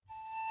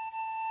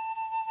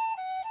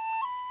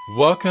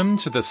Welcome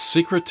to the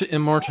Secret to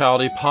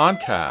Immortality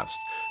podcast.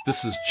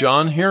 This is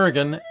John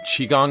Harrigan,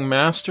 Qigong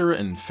master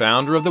and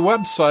founder of the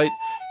website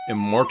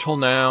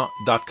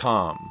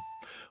immortalnow.com.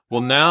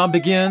 We'll now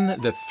begin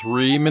the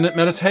 3-minute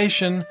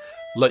meditation,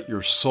 Let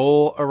Your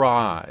Soul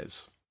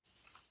Arise.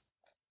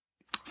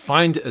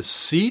 Find a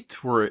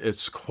seat where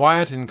it's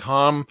quiet and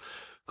calm.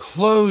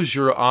 Close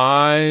your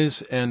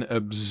eyes and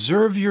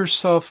observe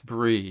yourself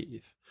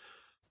breathe.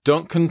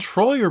 Don't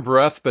control your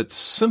breath, but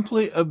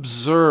simply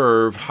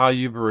observe how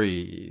you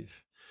breathe.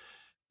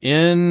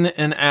 In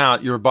and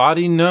out, your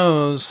body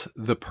knows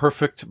the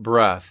perfect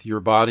breath. Your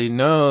body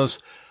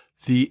knows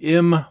the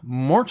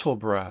immortal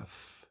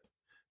breath.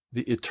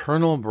 The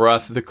eternal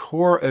breath, the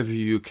core of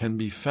you, can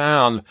be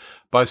found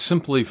by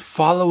simply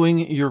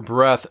following your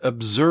breath,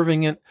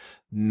 observing it,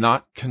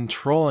 not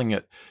controlling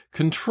it.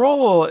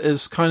 Control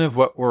is kind of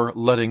what we're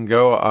letting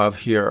go of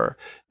here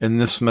in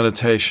this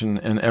meditation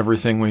and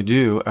everything we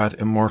do at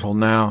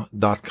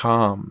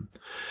immortalnow.com.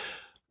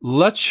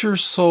 Let your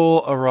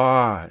soul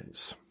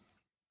arise.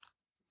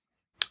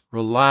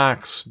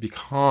 Relax, be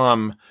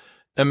calm.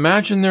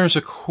 Imagine there's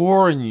a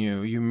core in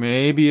you. You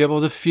may be able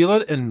to feel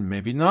it and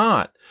maybe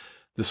not.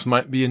 This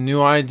might be a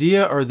new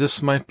idea, or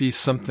this might be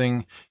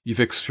something you've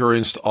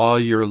experienced all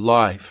your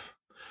life.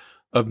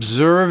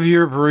 Observe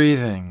your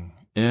breathing.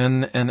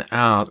 In and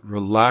out,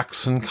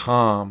 relax and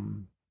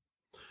calm.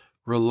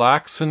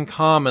 Relax and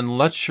calm, and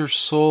let your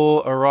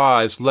soul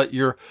arise. Let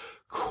your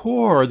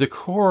core, the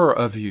core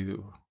of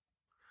you,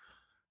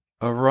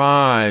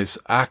 arise,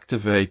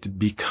 activate,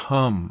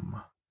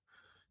 become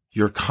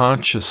your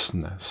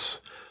consciousness.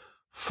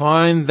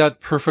 Find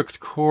that perfect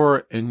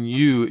core in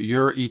you,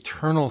 your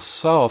eternal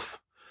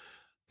self,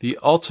 the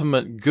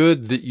ultimate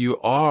good that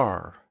you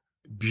are,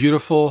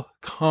 beautiful,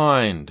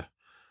 kind,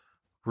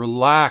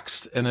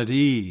 relaxed and at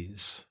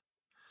ease,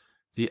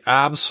 the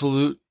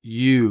absolute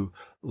you.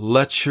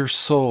 Let your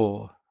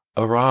soul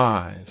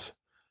arise.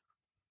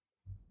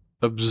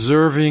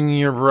 Observing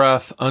your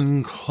breath,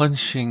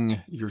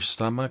 unclenching your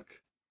stomach,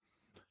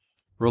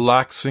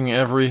 relaxing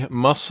every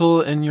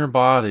muscle in your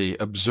body,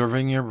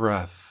 observing your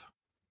breath.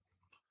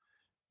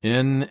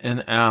 In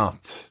and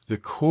out, the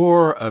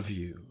core of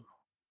you.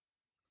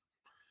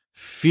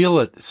 Feel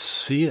it,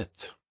 see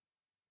it.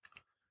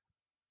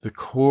 The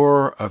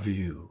core of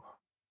you.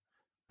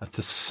 At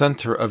the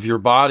center of your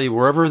body,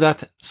 wherever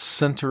that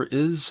center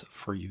is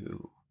for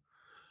you.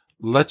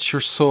 Let your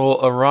soul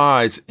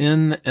arise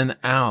in and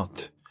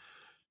out,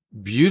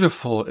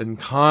 beautiful and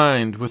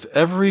kind. With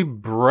every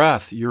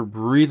breath, you're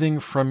breathing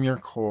from your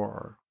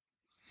core.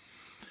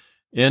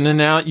 In and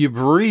out, you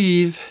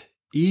breathe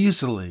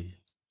easily.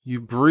 You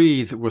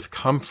breathe with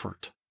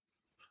comfort,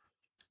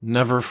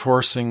 never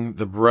forcing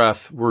the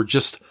breath. We're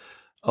just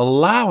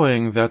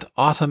allowing that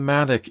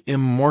automatic,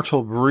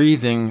 immortal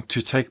breathing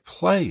to take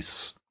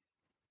place.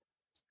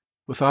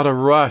 Without a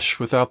rush,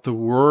 without the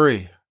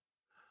worry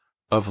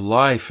of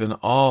life and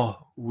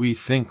all we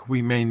think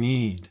we may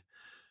need.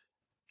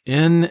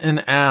 In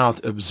and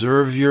out,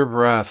 observe your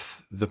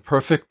breath, the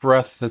perfect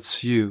breath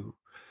that's you.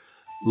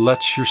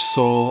 Let your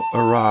soul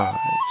arise,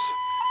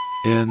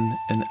 in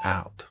and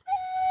out.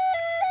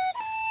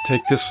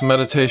 Take this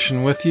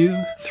meditation with you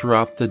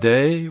throughout the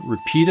day.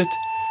 Repeat it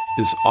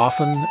as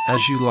often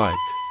as you like.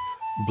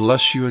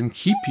 Bless you and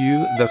keep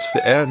you. That's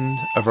the end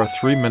of our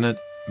 3-minute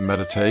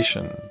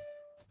meditation.